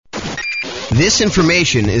This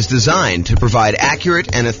information is designed to provide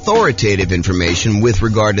accurate and authoritative information with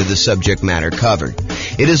regard to the subject matter covered.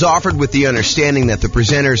 It is offered with the understanding that the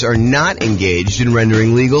presenters are not engaged in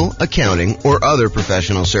rendering legal, accounting, or other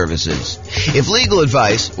professional services. If legal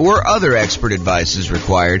advice or other expert advice is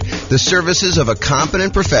required, the services of a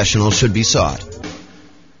competent professional should be sought.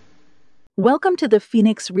 Welcome to the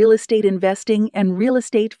Phoenix Real Estate Investing and Real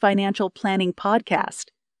Estate Financial Planning Podcast.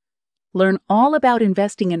 Learn all about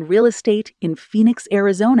investing in real estate in Phoenix,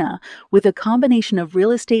 Arizona, with a combination of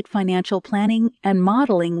real estate financial planning and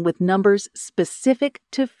modeling with numbers specific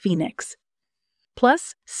to Phoenix.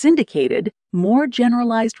 Plus, syndicated, more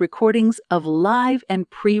generalized recordings of live and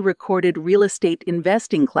pre-recorded real estate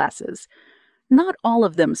investing classes, not all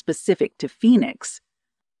of them specific to Phoenix.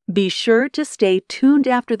 Be sure to stay tuned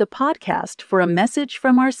after the podcast for a message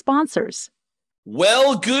from our sponsors.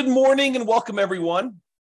 Well, good morning and welcome, everyone.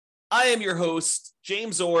 I am your host,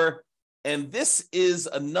 James Orr, and this is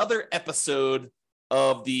another episode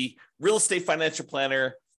of the Real Estate Financial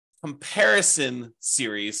Planner comparison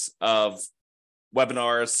series of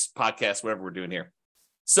webinars, podcasts, whatever we're doing here.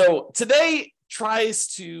 So today tries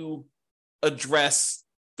to address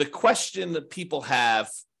the question that people have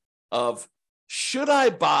of, should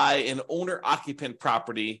I buy an owner-occupant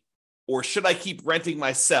property or should I keep renting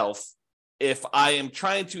myself if I am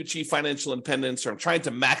trying to achieve financial independence or I'm trying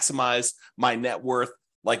to maximize my net worth?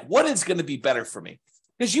 Like, what is going to be better for me?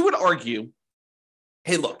 Because you would argue,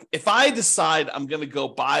 hey, look, if I decide I'm going to go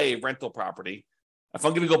buy a rental property, if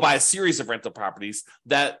I'm going to go buy a series of rental properties,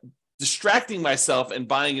 that distracting myself and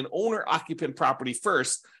buying an owner-occupant property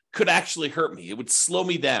first could actually hurt me. It would slow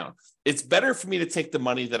me down. It's better for me to take the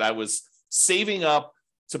money that I was saving up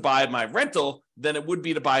to buy my rental than it would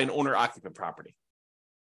be to buy an owner-occupant property.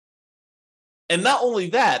 And not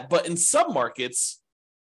only that, but in some markets,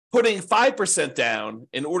 putting 5% down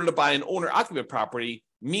in order to buy an owner-occupant property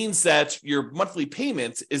means that your monthly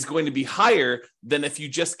payment is going to be higher than if you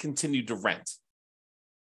just continue to rent,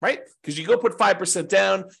 right? Because you go put 5%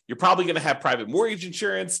 down, you're probably going to have private mortgage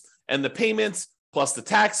insurance, and the payments plus the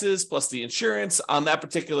taxes plus the insurance on that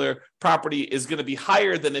particular property is going to be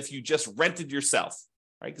higher than if you just rented yourself,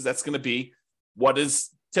 right? Because that's going to be what is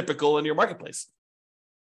typical in your marketplace.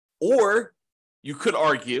 Or you could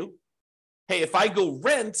argue, hey, if I go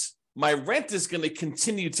rent, my rent is going to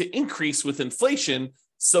continue to increase with inflation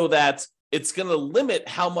so that it's going to limit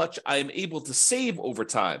how much I'm able to save over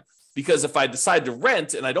time. Because if I decide to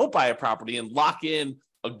rent and I don't buy a property and lock in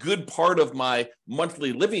a good part of my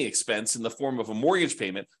monthly living expense in the form of a mortgage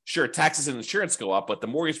payment, sure, taxes and insurance go up, but the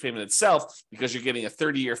mortgage payment itself, because you're getting a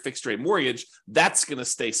 30-year fixed rate mortgage, that's going to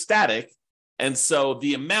stay static. And so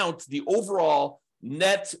the amount, the overall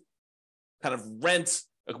net kind of rent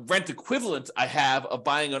equivalent I have of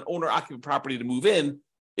buying an owner-occupant property to move in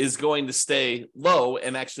is going to stay low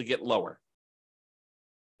and actually get lower.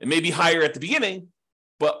 It may be higher at the beginning,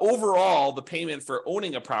 but overall, the payment for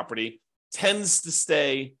owning a property tends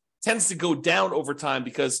to go down over time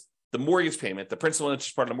because the mortgage payment, the principal and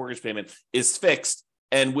interest part of the mortgage payment, is fixed.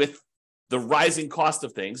 And with the rising cost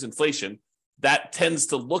of things, inflation, that tends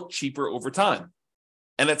to look cheaper over time.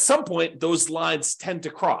 And at some point, those lines tend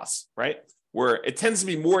to cross, right? Where it tends to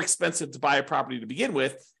be more expensive to buy a property to begin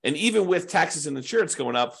with. And even with taxes and insurance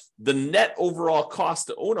going up, the net overall cost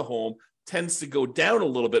to own a home tends to go down a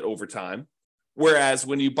little bit over time. Whereas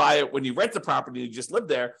when you rent the property and you just live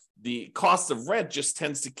there, the cost of rent just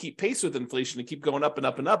tends to keep pace with inflation and keep going up and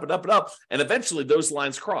up and up and up and up. And eventually those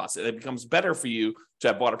lines cross and it becomes better for you to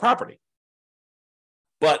have bought a property.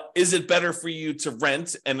 But is it better for you to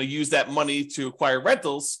rent and to use that money to acquire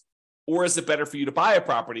rentals? Or is it better for you to buy a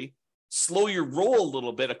property, slow your roll a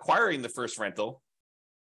little bit, acquiring the first rental,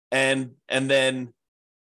 and then,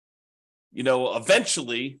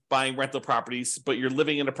 eventually buying rental properties, but you're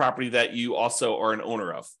living in a property that you also are an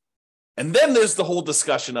owner of? And then there's the whole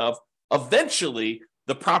discussion of eventually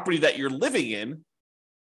the property that you're living in,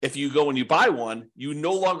 if you go and you buy one, you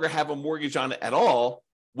no longer have a mortgage on it at all,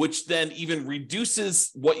 which then even reduces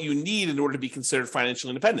what you need in order to be considered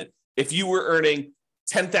financially independent. If you were earning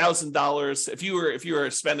 $10,000, if you were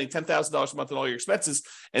spending $10,000 a month on all your expenses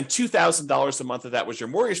and $2,000 a month of that was your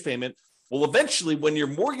mortgage payment, well, eventually when your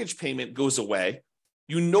mortgage payment goes away,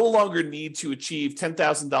 you no longer need to achieve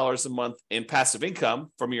 $10,000 a month in passive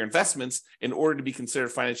income from your investments in order to be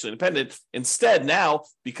considered financially independent. Instead, now,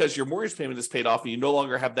 because your mortgage payment is paid off and you no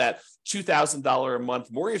longer have that $2,000 a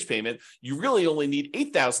month mortgage payment, you really only need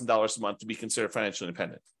 $8,000 a month to be considered financially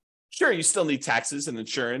independent. Sure, you still need taxes and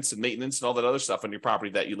insurance and maintenance and all that other stuff on your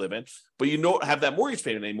property that you live in, but you don't have that mortgage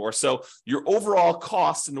payment anymore. So your overall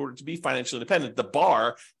cost in order to be financially independent, the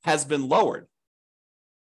bar has been lowered.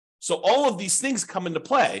 So all of these things come into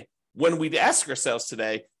play when we ask ourselves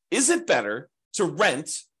today, is it better to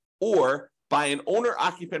rent or buy an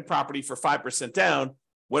owner-occupant property for 5% down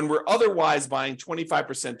when we're otherwise buying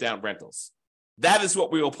 25% down rentals? That is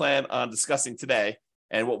what we will plan on discussing today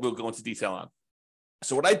and what we'll go into detail on.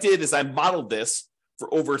 So what I did is I modeled this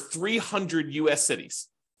for over 300 US cities.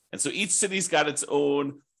 And so each city's got its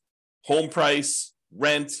own home price,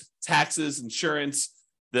 rent, taxes, insurance.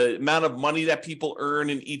 The amount of money that people earn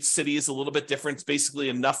in each city is a little bit different. It's basically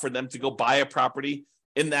enough for them to go buy a property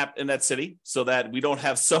in that city so that we don't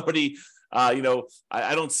have somebody, I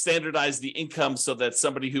don't standardize the income so that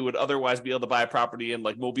somebody who would otherwise be able to buy a property in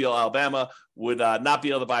like Mobile, Alabama would not be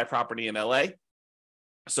able to buy a property in LA.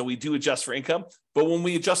 So we do adjust for income. But when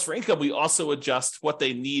we adjust for income, we also adjust what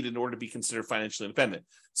they need in order to be considered financially independent.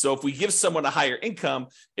 So if we give someone a higher income,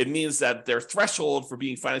 it means that their threshold for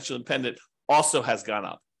being financially independent also has gone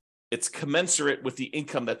up. It's commensurate with the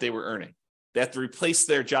income that they were earning. They have to replace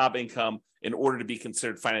their job income in order to be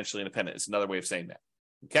considered financially independent. It's another way of saying that.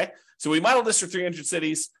 Okay, so we modeled this for 300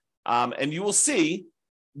 cities, and you will see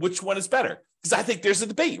which one is better. Because I think there's a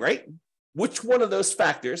debate, right? Which one of those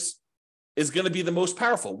factors is going to be the most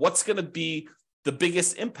powerful? What's going to be the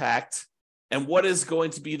biggest impact, and what is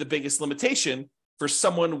going to be the biggest limitation for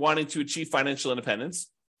someone wanting to achieve financial independence?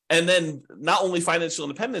 And then not only financial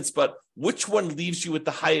independence, but which one leaves you with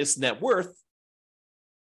the highest net worth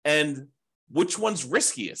and which one's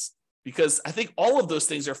riskiest? Because I think all of those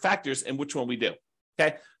things are factors in which one we do.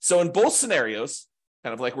 Okay, so in both scenarios,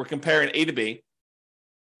 kind of like we're comparing A to B,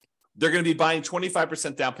 they're going to be buying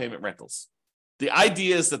 25% down payment rentals. The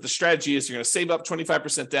idea is that the strategy is you're going to save up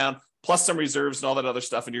 25% down plus some reserves and all that other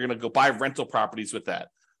stuff, and you're going to go buy rental properties with that.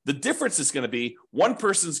 The difference is going to be one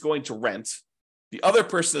person's going to rent, the other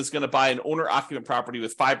person is going to buy an owner-occupant property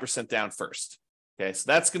with 5% down first. Okay, so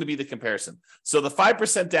that's going to be the comparison. So the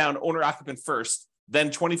 5% down owner-occupant first, then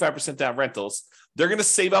 25% down rentals, they're going to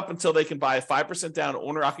save up until they can buy a 5% down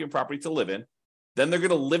owner-occupant property to live in. Then they're going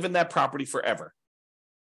to live in that property forever.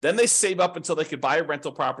 Then they save up until they could buy a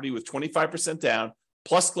rental property with 25% down,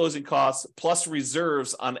 plus closing costs, plus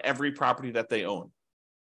reserves on every property that they own,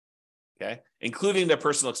 okay, including their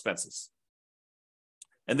personal expenses.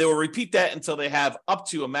 And they will repeat that until they have up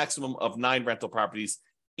to a maximum of 9 rental properties,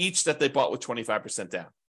 each that they bought with 25% down.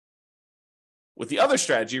 With the other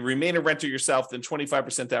strategy, remain a renter yourself, then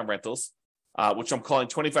 25% down rentals, which I'm calling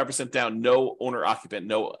 25% down, no owner-occupant,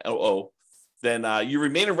 no OO. Then you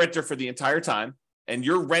remain a renter for the entire time, and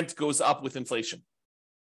your rent goes up with inflation,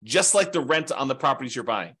 just like the rent on the properties you're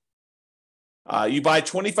buying. You buy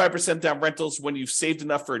 25% down rentals when you've saved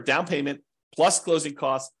enough for a down payment, plus closing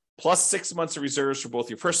costs, plus 6 months of reserves for both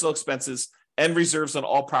your personal expenses and reserves on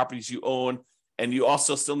all properties you own. And you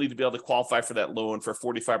also still need to be able to qualify for that loan for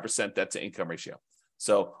 45% debt to income ratio.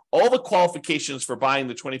 So all the qualifications for buying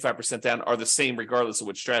the 25% down are the same regardless of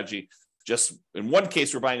which strategy. Just in one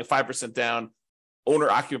case, we're buying a 5% down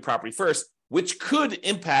owner-occupant property first, which could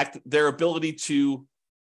impact their ability to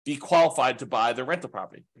be qualified to buy the rental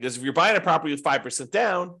property. Because if you're buying a property with 5%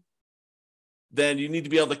 down, then you need to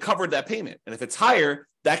be able to cover that payment. And if it's higher,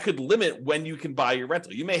 that could limit when you can buy your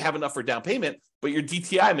rental. You may have enough for down payment, but your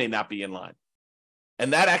DTI may not be in line.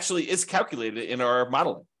 And that actually is calculated in our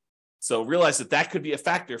modeling. So realize that that could be a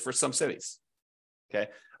factor for some cities. Okay,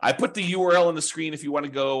 I put the URL on the screen if you want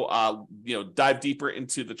to go, dive deeper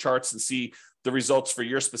into the charts and see the results for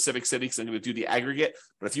your specific city. Because I'm going to do the aggregate.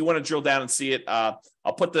 But if you want to drill down and see it, I'll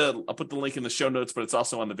put the link in the show notes, but it's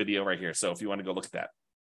also on the video right here. So if you want to go look at that.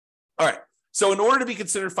 All right. So in order to be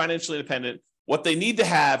considered financially independent, what they need to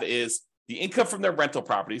have is the income from their rental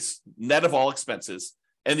properties, net of all expenses,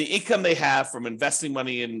 and the income they have from investing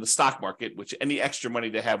money in the stock market, which any extra money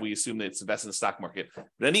they have, we assume that it's invested in the stock market.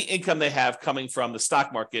 But any income they have coming from the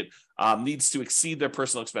stock market needs to exceed their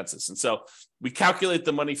personal expenses. And so we calculate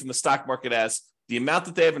the money from the stock market as the amount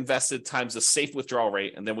that they have invested times the safe withdrawal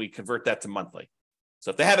rate, and then we convert that to monthly.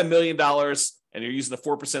 So if they have $1 million and you're using the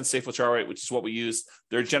 4% safe withdrawal rate, which is what we use,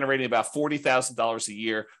 they're generating about $40,000 a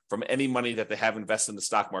year from any money that they have invested in the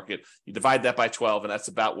stock market. You divide that by 12, and that's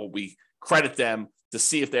about what we credit them to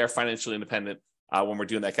see if they are financially independent when we're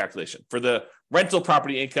doing that calculation. For the rental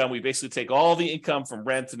property income, we basically take all the income from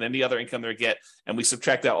rent and any other income they get, and we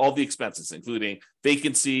subtract out all the expenses, including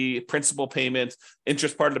vacancy, principal payment,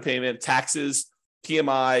 interest part of the payment, taxes,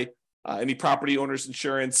 PMI, any property owner's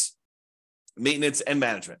insurance, maintenance, and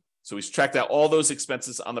management. So we subtract out all those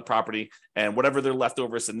expenses on the property, and whatever they're left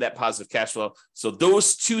over is a net positive cash flow. So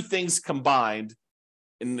those two things combined,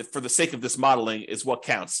 for the sake of this modeling, is what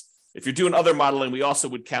counts. If you're doing other modeling, we also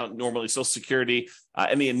would count normally Social Security,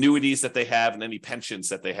 any annuities that they have, and any pensions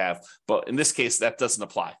that they have. But in this case, that doesn't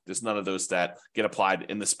apply. There's none of those that get applied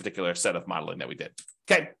in this particular set of modeling that we did.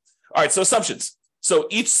 Okay. All right. So assumptions. So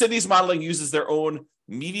each city's modeling uses their own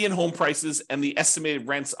median home prices and the estimated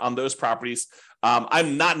rents on those properties.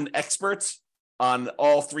 I'm not an expert on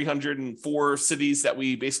all 304 cities that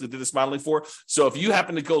we basically did this modeling for. So if you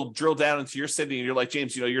happen to go drill down into your city and you're like,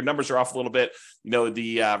 James, your numbers are off a little bit,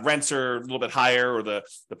 the rents are a little bit higher, or the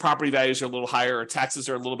property values are a little higher, or taxes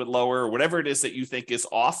are a little bit lower, or whatever it is that you think is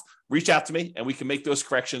off, reach out to me and we can make those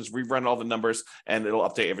corrections, rerun all the numbers, and it'll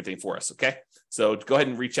update everything for us. Okay. So go ahead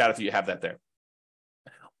and reach out if you have that there.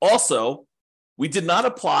 Also, we did not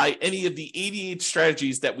apply any of the 88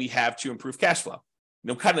 strategies that we have to improve cash flow.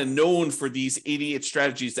 Kind of known for these 88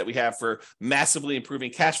 strategies that we have for massively improving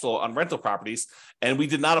cash flow on rental properties. And we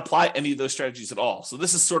did not apply any of those strategies at all. So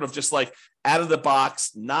this is sort of just like out of the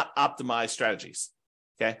box, not optimized strategies.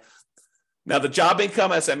 Okay. Now, the job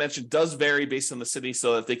income, as I mentioned, does vary based on the city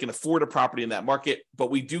so that they can afford a property in that market. But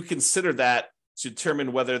we do consider that to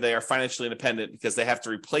determine whether they are financially independent, because they have to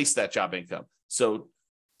replace that job income. So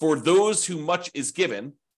for those who much is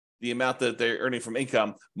given, the amount that they're earning from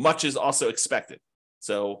income, much is also expected.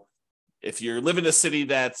 So if you're living in a city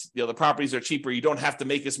that the properties are cheaper, you don't have to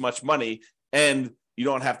make as much money and you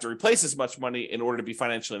don't have to replace as much money in order to be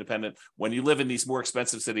financially independent. When you live in these more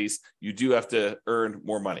expensive cities, you do have to earn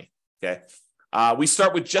more money. Okay. We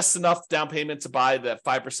start with just enough down payment to buy that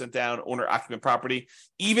 5% down owner-occupant property.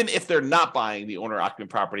 Even if they're not buying the owner-occupant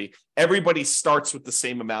property, everybody starts with the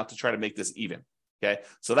same amount to try to make this even. Okay,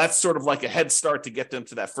 so that's sort of like a head start to get them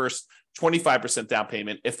to that first 25% down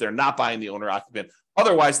payment if they're not buying the owner-occupant.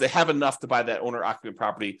 Otherwise, they have enough to buy that owner-occupant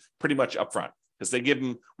property pretty much upfront, because we give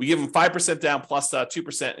them 5% down plus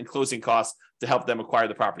 2% in closing costs to help them acquire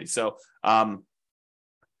the property. So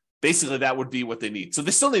basically, that would be what they need. So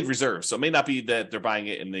they still need reserves. So it may not be that they're buying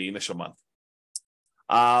it in the initial month.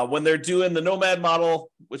 When they're doing the nomad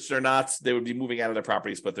model, which they're not, they would be moving out of their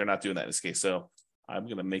properties, but they're not doing that in this case. So I'm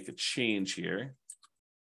going to make a change here.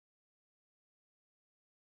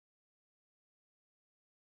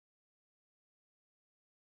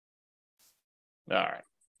 All right.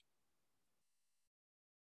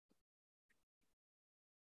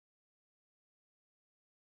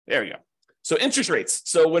 There we go. So interest rates.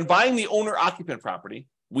 So when buying the owner-occupant property,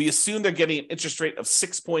 we assume they're getting an interest rate of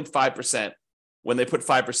 6.5% when they put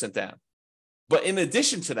 5% down. But in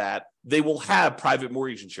addition to that, they will have private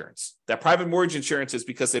mortgage insurance. That private mortgage insurance is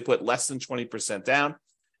because they put less than 20% down,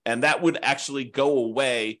 and that would actually go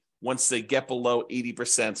away once they get below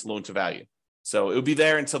 80% loan to value. So it would be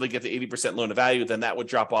there until they get to 80% loan to value, then that would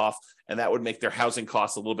drop off, and that would make their housing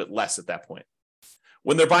costs a little bit less at that point.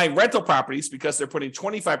 When they're buying rental properties, because they're putting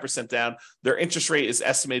 25% down, their interest rate is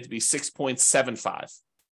estimated to be 6.75.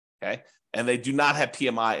 Okay. And they do not have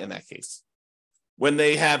PMI in that case. When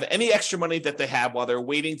they have any extra money that they have while they're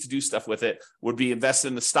waiting to do stuff with it, would be invested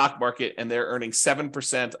in the stock market, and they're earning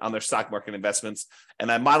 7% on their stock market investments.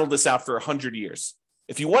 And I modeled this out for 100 years.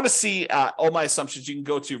 If you want to see all my assumptions, you can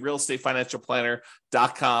go to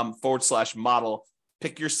realestatefinancialplanner.com/model,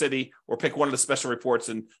 pick your city or pick one of the special reports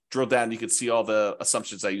and drill down. You can see all the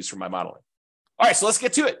assumptions I use for my modeling. All right, so let's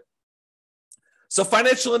get to it. So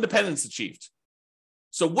financial independence achieved.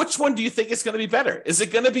 So which one do you think is going to be better? Is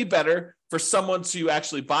it going to be better for someone to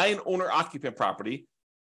actually buy an owner-occupant property,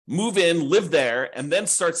 move in, live there, and then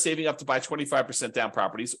start saving up to buy 25% down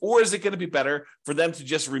properties? Or is it going to be better for them to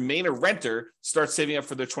just remain a renter, start saving up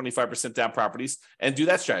for their 25% down properties, and do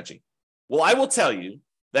that strategy? Well, I will tell you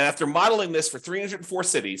that after modeling this for 304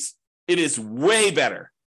 cities, it is way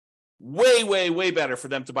better, way better for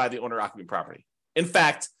them to buy the owner-occupant property. In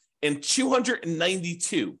fact, in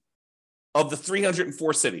 292 of the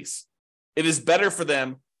 304 cities, it is better for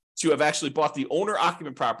them to have actually bought the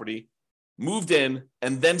owner-occupant property, moved in,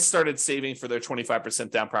 and then started saving for their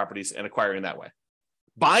 25% down properties and acquiring that way.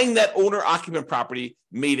 Buying that owner-occupant property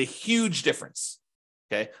made a huge difference.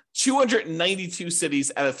 Okay, 292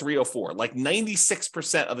 cities out of 304, like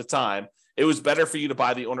 96% of the time, it was better for you to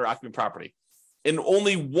buy the owner-occupant property. In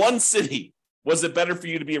only one city was it better for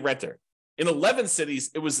you to be a renter. In 11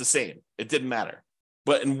 cities, it was the same. It didn't matter.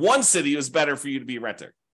 But in one city, it was better for you to be a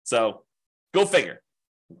renter. So go figure.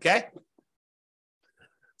 Okay.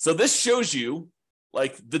 So this shows you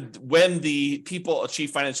like when the people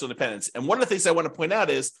achieve financial independence. And one of the things I want to point out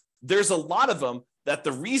is there's a lot of them that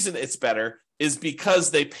the reason it's better is because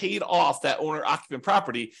they paid off that owner-occupant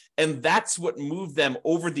property, and that's what moved them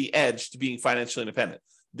over the edge to being financially independent.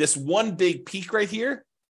 This one big peak right here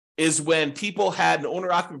is when people had an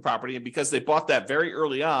owner-occupant property, and because they bought that very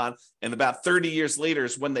early on, and about 30 years later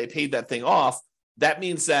is when they paid that thing off, that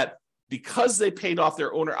means that because they paid off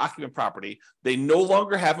their owner-occupant property, they no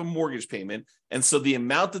longer have a mortgage payment, and so the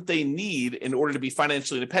amount that they need in order to be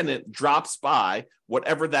financially independent drops by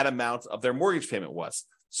whatever that amount of their mortgage payment was.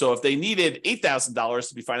 So if they needed $8,000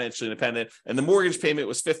 to be financially independent and the mortgage payment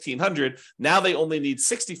was $1,500, now they only need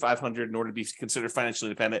 $6,500 in order to be considered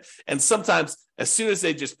financially independent. And sometimes as soon as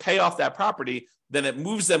they just pay off that property, then it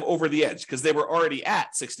moves them over the edge because they were already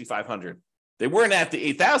at $6,500. They weren't at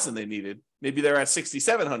the $8,000 they needed. Maybe they're at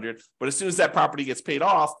 $6,700, but as soon as that property gets paid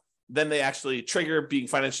off, then they actually trigger being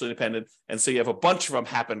financially independent. And so you have a bunch of them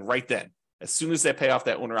happen right then, as soon as they pay off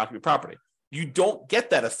that owner-occupant property. You don't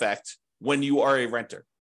get that effect when you are a renter.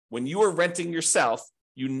 When you are renting yourself,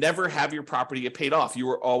 you never have your property get paid off. You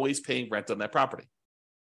are always paying rent on that property.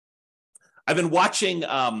 I've been watching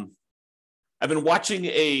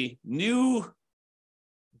a new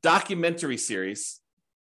documentary series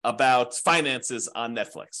about finances on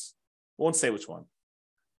Netflix. I won't say which one,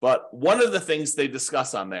 but one of the things they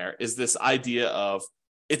discuss on there is this idea of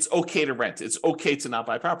it's okay to rent. It's okay to not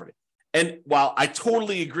buy property. And while I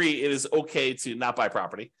totally agree it is okay to not buy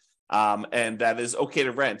property, and that is okay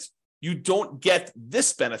to rent, you don't get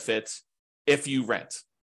this benefit if you rent.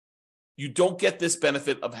 You don't get this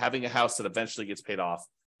benefit of having a house that eventually gets paid off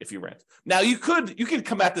if you rent. Now, you could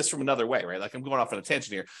come at this from another way, right? Like I'm going off on a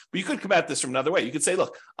tangent here, but you could come at this from another way. You could say,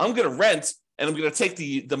 look, I'm going to rent and I'm going to take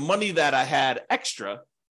the money that I had extra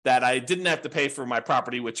that I didn't have to pay for my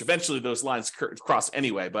property, which eventually those lines cross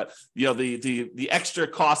anyway. But the extra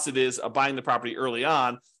cost it is of buying the property early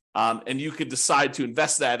on, and you could decide to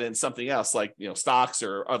invest that in something else like stocks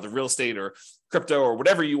or other real estate or crypto or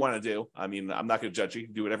whatever you want to do. I mean, I'm not going to judge you. You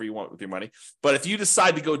can do whatever you want with your money. But if you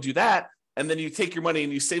decide to go do that, and then you take your money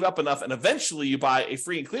and you save up enough, and eventually you buy a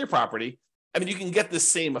free and clear property, I mean, you can get the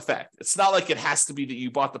same effect. It's not like it has to be that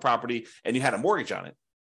you bought the property and you had a mortgage on it.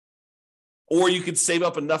 Or you could save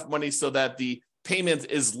up enough money so that the payment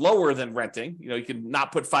is lower than renting. You can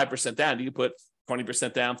not put 5% down. You can put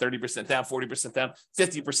 20% down, 30% down, 40% down,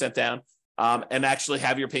 50% down, and actually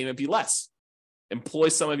have your payment be less. Employ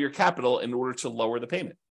some of your capital in order to lower the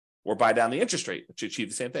payment or buy down the interest rate to achieve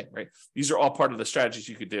the same thing, right? These are all part of the strategies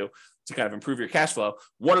you could do to kind of improve your cash flow.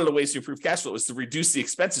 One of the ways to improve cash flow is to reduce the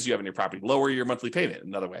expenses you have in your property, lower your monthly payment,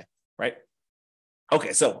 another way, right?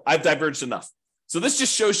 Okay, so I've diverged enough. So this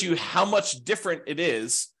just shows you how much different it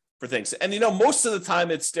is for things. And most of the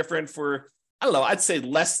time it's different for, I don't know, I'd say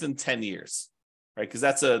less than 10 years, right? Because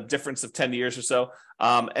that's a difference of 10 years or so.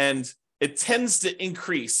 And it tends to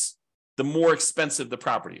increase the more expensive the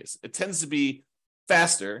property is. It tends to be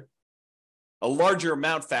faster, a larger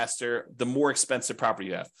amount faster, the more expensive property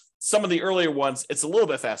you have. Some of the earlier ones, it's a little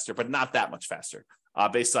bit faster, but not that much faster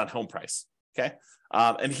based on home price, okay?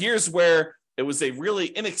 And here's where it was a really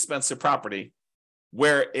inexpensive property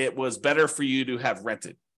where it was better for you to have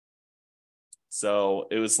rented. So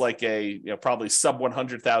it was like a probably sub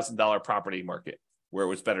 $100,000 property market where it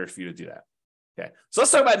was better for you to do that. Okay, so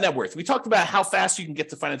let's talk about net worth. We talked about how fast you can get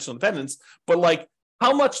to financial independence, but like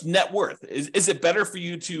how much net worth? Is it better for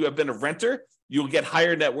you to have been a renter? You'll get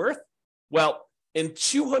higher net worth? Well, in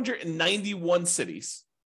 291 cities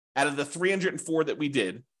out of the 304 that we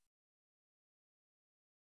did,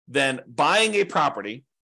 then buying a property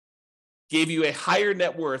gave you a higher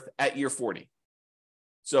net worth at year 40.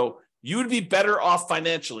 So you would be better off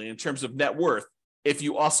financially in terms of net worth if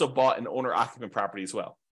you also bought an owner-occupant property as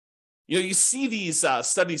well. You see these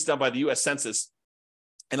studies done by the U.S. Census,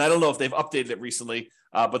 and I don't know if they've updated it recently,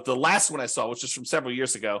 but the last one I saw, which is from several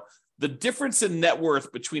years ago, the difference in net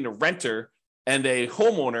worth between a renter and a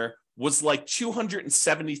homeowner was like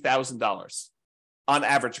 $270,000 on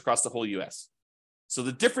average across the whole U.S. So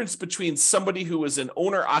the difference between somebody who was an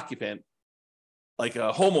owner-occupant, like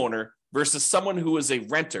a homeowner, versus someone who was a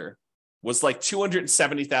renter was like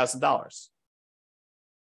 $270,000.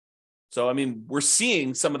 So, I mean, we're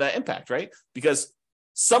seeing some of that impact, right? Because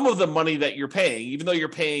some of the money that you're paying, even though you're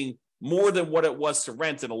paying more than what it was to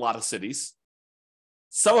rent in a lot of cities,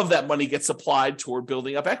 some of that money gets applied toward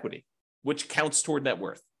building up equity, which counts toward net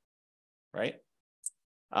worth, right?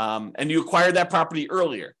 And you acquired that property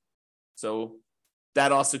earlier. So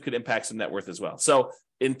that also could impact some net worth as well. So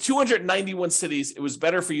in 291 cities, it was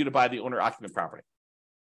better for you to buy the owner-occupant property.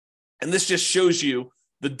 And this just shows you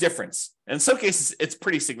the difference. And in some cases, it's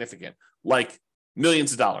pretty significant, like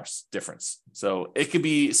millions of dollars difference. So it could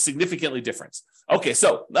be significantly different. Okay,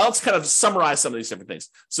 so now let's kind of summarize some of these different things.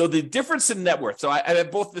 So the difference in net worth. So I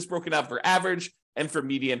have both this broken out for average and for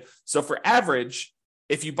median. So for average,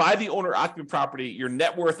 if you buy the owner-occupant property, your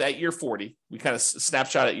net worth at year 40, we kind of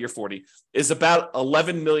snapshot at year 40, is about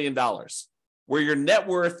 $11 million. Where your net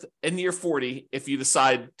worth in year 40, if you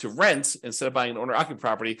decide to rent instead of buying an owner-occupant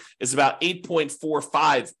property, is about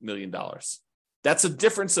 $8.45 million. That's a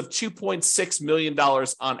difference of $2.6 million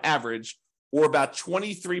on average, or about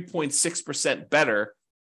 23.6% better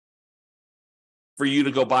for you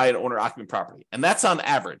to go buy an owner-occupant property. And that's on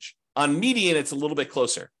average. On median, it's a little bit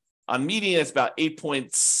closer. On median, it's about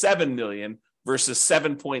 8.7 million versus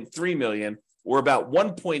 7.3 million, or about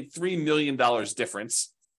 $1.3 million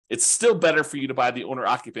difference. It's still better for you to buy the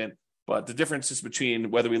owner-occupant, but the difference is between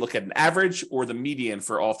whether we look at an average or the median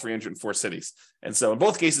for all 304 cities. And so in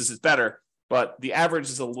both cases, it's better, but the average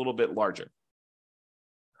is a little bit larger.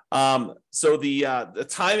 So the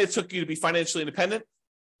time it took you to be financially independent,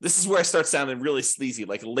 this is where I start sounding really sleazy,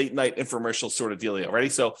 like a late night infomercial sort of dealio. Ready?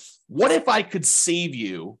 So what if I could save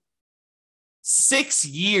you 6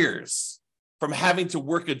 years from having to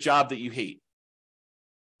work a job that you hate?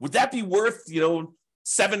 Would that be worth,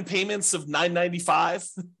 7 payments of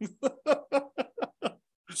 $995?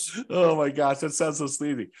 Oh my gosh, that sounds so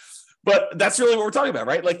sleazy. But that's really what we're talking about,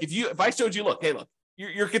 right? Like if I showed you, look,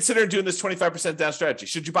 you're considering doing this 25% down strategy.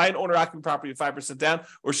 Should you buy an owner-occupant property at 5% down,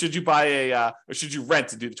 or should you or should you rent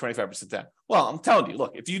to do the 25% down? Well, I'm telling you,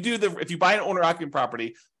 look, if you buy an owner-occupant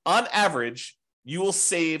property, on average, you will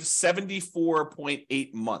save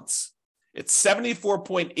 74.8 months. It's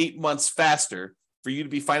 74.8 months faster for you to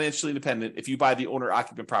be financially independent if you buy the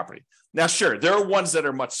owner-occupant property. Now, sure, there are ones that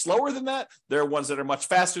are much slower than that. There are ones that are much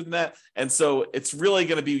faster than that. And so it's really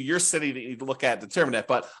going to be your city that you need to look at to determine that.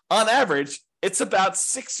 But on average, it's about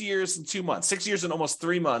 6 years and 2 months, 6 years and almost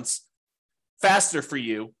 3 months faster for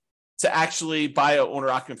you to actually buy an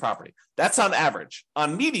owner-occupant property. That's on average.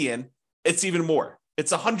 On median, it's even more.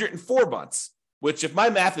 It's 104 months. Which, if my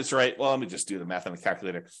math is right, well, let me just do the math on the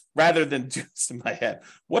calculator rather than do this in my head.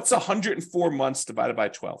 What's 104 months divided by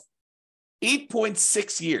 12?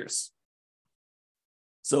 8.6 years.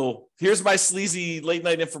 So here's my sleazy late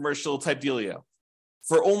night infomercial type dealio.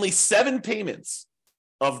 For only 7 payments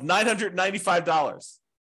of $995,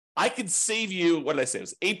 I could save you, what did I say? It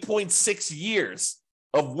was 8.6 years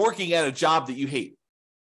of working at a job that you hate,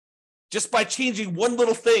 just by changing one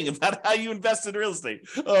little thing about how you invest in real estate.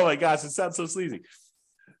 Oh my gosh, it sounds so sleazy.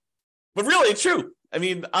 But really, it's true. I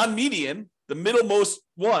mean, on median, the middlemost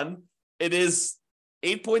one, it is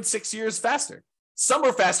 8.6 years faster. Some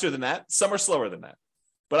are faster than that. Some are slower than that.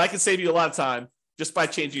 But I can save you a lot of time just by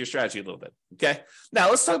changing your strategy a little bit, okay? Now,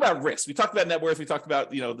 let's talk about risk. We talked about net worth. We talked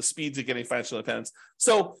about, the speeds of getting financial independence.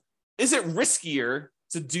 So is it riskier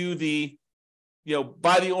to do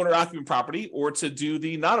buy the owner-occupant property or to do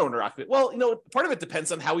the non-owner-occupant? Well, part of it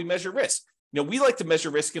depends on how we measure risk. We like to measure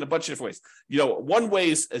risk in a bunch of different ways. One way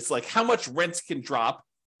is it's like how much rent can drop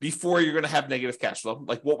before you're going to have negative cash flow,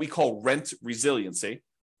 like what we call rent resiliency,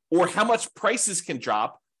 or how much prices can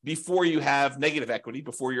drop before you have negative equity,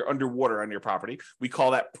 before you're underwater on your property. We call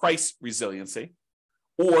that price resiliency.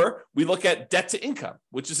 Or we look at debt to income,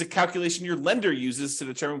 which is a calculation your lender uses to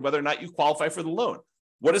determine whether or not you qualify for the loan.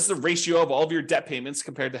 What is the ratio of all of your debt payments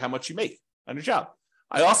compared to how much you make on your job?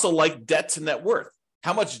 I also like debt to net worth,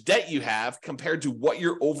 how much debt you have compared to what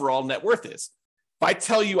your overall net worth is. If I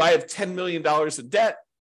tell you I have $10 million in debt,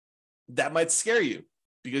 that might scare you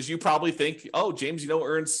because you probably think, oh, James,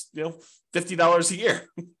 earns, $50 a year.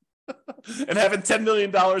 And having $10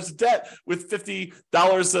 million in debt with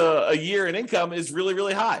 $50 a year in income is really,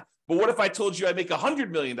 really high. But what if I told you I make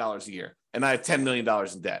 $100 million a year and I have $10 million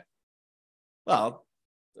in debt? Well,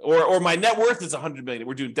 or my net worth is $100 million.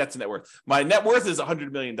 We're doing debt to net worth. My net worth is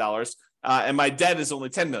 $100 million, and my debt is only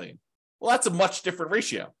 $10 million. Well, that's a much different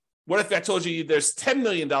ratio. What if I told you there's $10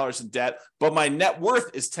 million in debt, but my net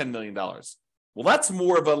worth is $10 million? Well, that's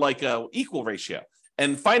more of a equal ratio.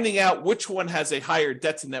 And finding out which one has a higher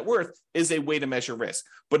debt to net worth is a way to measure risk.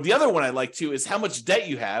 But the other one I like too is how much debt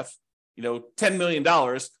you have, $10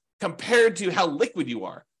 million compared to how liquid you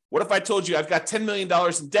are. What if I told you I've got $10 million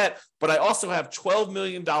in debt, but I also have $12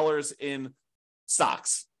 million in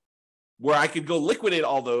stocks where I could go liquidate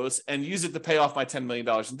all those and use it to pay off my $10 million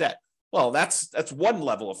in debt? Well, that's one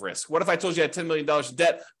level of risk. What if I told you I had $10 million in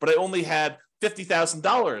debt, but I only had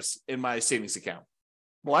 $50,000 in my savings account?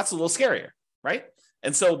 Well, that's a little scarier, right?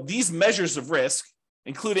 And so these measures of risk,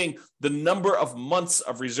 including the number of months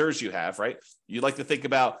of reserves you have, right? You like to think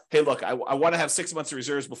about, hey, look, I want to have 6 months of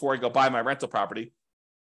reserves before I go buy my rental property.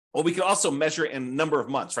 Well, we can also measure it in number of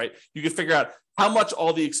months, right? You can figure out how much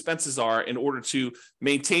all the expenses are in order to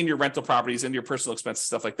maintain your rental properties and your personal expenses,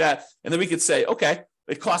 stuff like that. And then we could say, okay,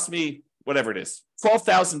 it cost me whatever it is,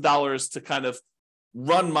 $12,000 to kind of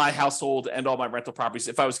run my household and all my rental properties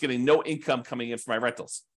if I was getting no income coming in for my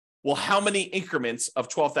rentals. Well, how many increments of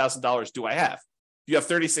 $12,000 do I have? If you have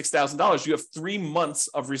 $36,000, you have 3 months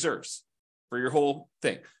of reserves for your whole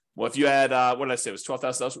thing. Well, if you had, what did I say? It was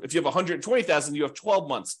 $12,000. If you have $120,000, you have 12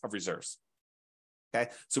 months of reserves. Okay.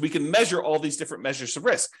 So we can measure all these different measures of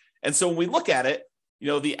risk. And so when we look at it,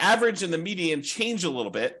 the average and the median change a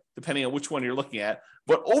little bit depending on which one you're looking at.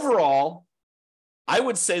 But overall, I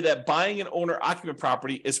would say that buying an owner-occupant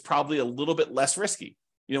property is probably a little bit less risky.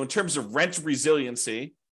 In terms of rent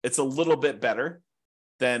resiliency, it's a little bit better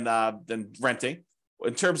than renting.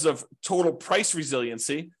 In terms of total price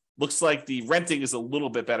resiliency, looks like the renting is a little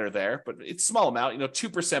bit better there, but it's a small amount,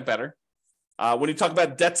 2% better. When you talk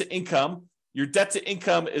about debt to income, your debt to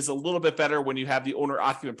income is a little bit better when you have the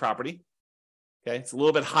owner-occupant property. Okay, it's a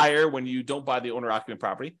little bit higher when you don't buy the owner-occupant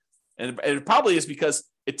property. And it probably is because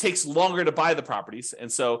it takes longer to buy the properties.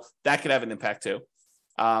 And so that could have an impact too.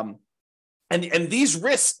 And these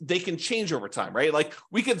risks, they can change over time, right? Like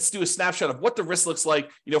we could do a snapshot of what the risk looks like,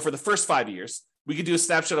 for the first 5 years. We could do a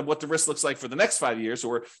snapshot of what the risk looks like for the next 5 years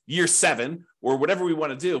or year 7 or whatever we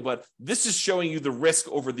want to do. But this is showing you the risk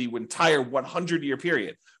over the entire 100-year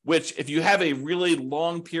period, which if you have a really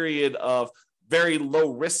long period of very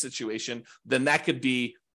low risk situation, then that could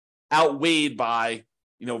be outweighed by,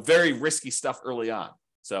 very risky stuff early on.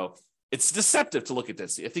 So it's deceptive to look at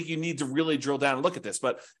this. I think you need to really drill down and look at this,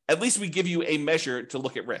 but at least we give you a measure to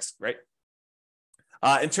look at risk, right?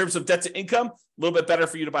 In terms of debt to income, a little bit better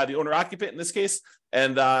for you to buy the owner occupant in this case.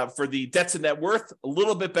 And for the debt to net worth, a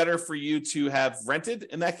little bit better for you to have rented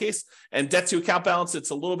in that case. And debt to account balance,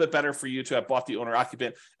 it's a little bit better for you to have bought the owner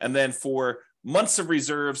occupant. And then for months of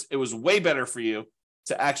reserves, it was way better for you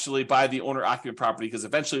to actually buy the owner occupant property because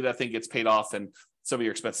eventually that thing gets paid off and some of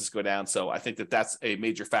your expenses go down. So I think that that's a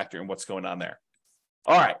major factor in what's going on there.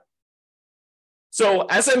 All right. So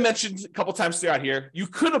as I mentioned a couple times throughout here, you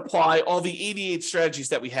could apply all the 88 strategies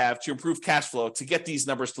that we have to improve cash flow to get these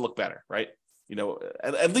numbers to look better, right?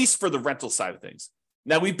 At least for the rental side of things.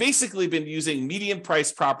 Now, we've basically been using median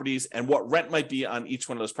price properties and what rent might be on each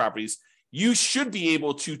one of those properties. You should be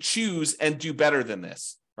able to choose and do better than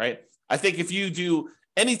this, right? I think if you do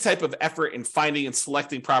any type of effort in finding and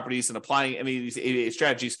selecting properties and applying any of these 88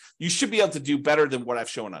 strategies, you should be able to do better than what I've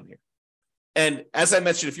shown on here. And as I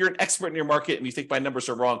mentioned, if you're an expert in your market and you think my numbers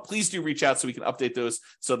are wrong, please do reach out so we can update those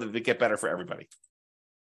so that they get better for everybody.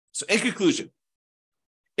 So in conclusion,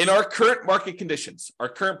 in our current market conditions, our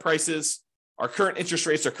current prices, our current interest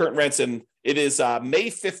rates, our current rents, and it is May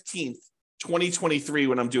 15th, 2023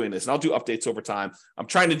 when I'm doing this, and I'll do updates over time. I'm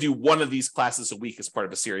trying to do one of these classes a week as part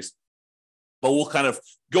of a series. But we'll kind of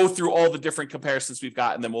go through all the different comparisons we've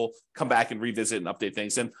got, and then we'll come back and revisit and update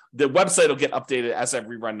things. And the website will get updated as I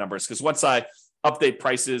rerun numbers, because once I update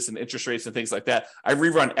prices and interest rates and things like that, I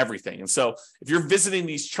rerun everything. And so if you're visiting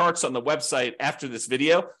these charts on the website after this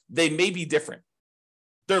video, they may be different.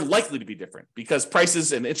 They're likely to be different because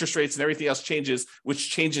prices and interest rates and everything else changes,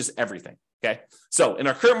 which changes everything. Okay. So in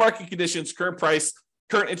our current market conditions, current price,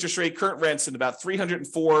 current interest rate, current rents in about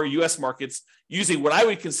 304 US markets using what I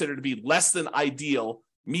would consider to be less than ideal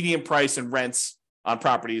median price and rents on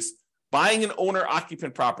properties, buying an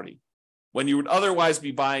owner-occupant property when you would otherwise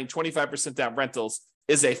be buying 25% down rentals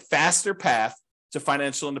is a faster path to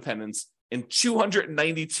financial independence in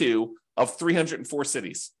 292 of 304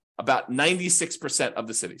 cities, about 96% of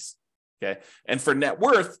the cities. Okay. And for net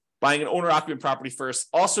worth, buying an owner-occupant property first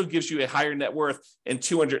also gives you a higher net worth in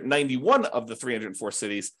 291 of the 304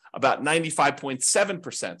 cities, about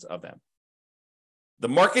 95.7% of them. The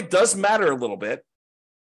market does matter a little bit,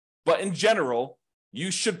 but in general,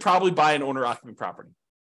 you should probably buy an owner-occupant property.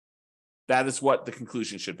 That is what the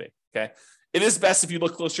conclusion should be, okay? It is best if you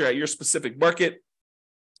look closer at your specific market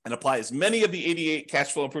and apply as many of the 88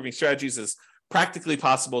 cash flow improving strategies as practically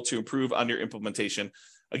possible to improve on your implementation.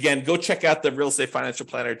 Again, go check out the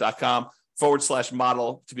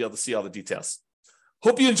realestateFinancialPlanner.com/model to be able to see all the details.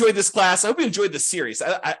 Hope you enjoyed this class. I hope you enjoyed this series.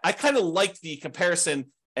 I kind of like the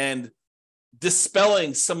comparison and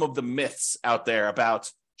dispelling some of the myths out there about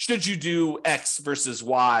should you do X versus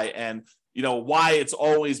Y and why it's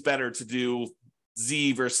always better to do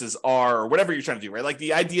Z versus R or whatever you're trying to do, right? Like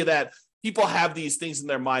the idea that people have these things in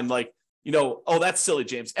their mind like, oh, that's silly,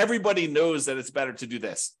 James. Everybody knows that it's better to do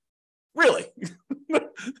this. Really?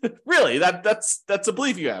 Really? That's a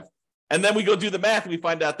belief you have. And then we go do the math and we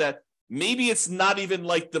find out that maybe it's not even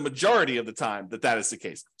like the majority of the time that is the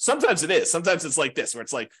case. Sometimes it is. Sometimes it's like this, where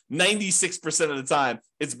it's like 96% of the time,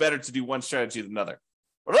 it's better to do one strategy than another.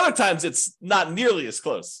 But other times it's not nearly as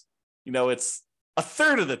close. It's a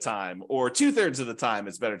third of the time, or 2/3 of the time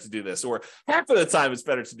it's better to do this, or half of the time it's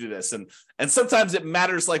better to do this. And sometimes it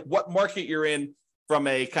matters like what market you're in from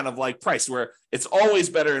a kind of like price, where it's always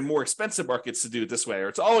better in more expensive markets to do it this way, or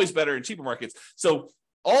it's always better in cheaper markets. So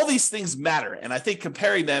all these things matter. And I think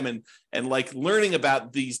comparing them and like learning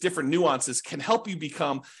about these different nuances can help you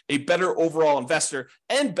become a better overall investor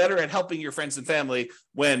and better at helping your friends and family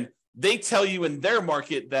when they tell you in their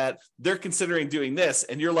market that they're considering doing this.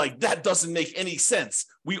 And you're like, that doesn't make any sense.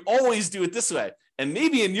 We always do it this way. And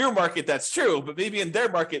maybe in your market, that's true, but maybe in their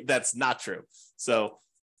market, that's not true. So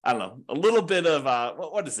I don't know, a little bit of,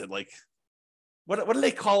 what is it? Like, what do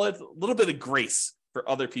they call it? A little bit of grace for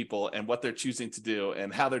other people and what they're choosing to do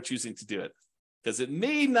and how they're choosing to do it. Because it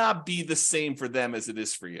may not be the same for them as it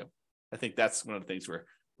is for you. I think that's one of the things we're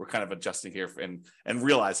kind of adjusting here and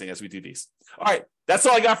realizing as we do these. All right, that's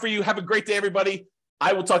all I got for you. Have a great day, everybody.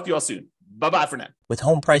 I will talk to you all soon. Bye-bye for now. With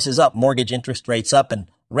home prices up, mortgage interest rates up, and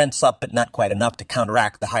rents up, but not quite enough to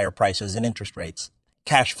counteract the higher prices and interest rates,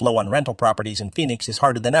 cash flow on rental properties in Phoenix is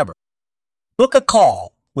harder than ever. Book a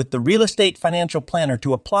call with the Real Estate Financial Planner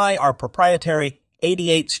to apply our proprietary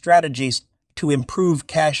 88 strategies to improve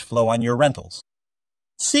cash flow on your rentals.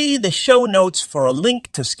 See the show notes for a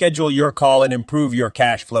link to schedule your call and improve your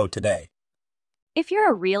cash flow today. If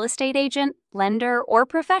you're a real estate agent, lender, or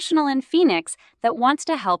professional in Phoenix that wants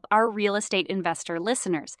to help our real estate investor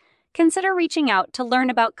listeners, consider reaching out to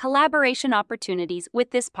learn about collaboration opportunities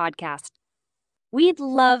with this podcast. We'd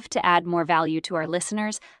love to add more value to our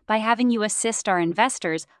listeners by having you assist our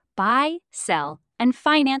investors buy, sell, and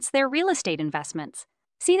finance their real estate investments.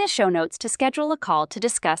 See the show notes to schedule a call to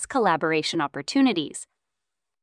discuss collaboration opportunities.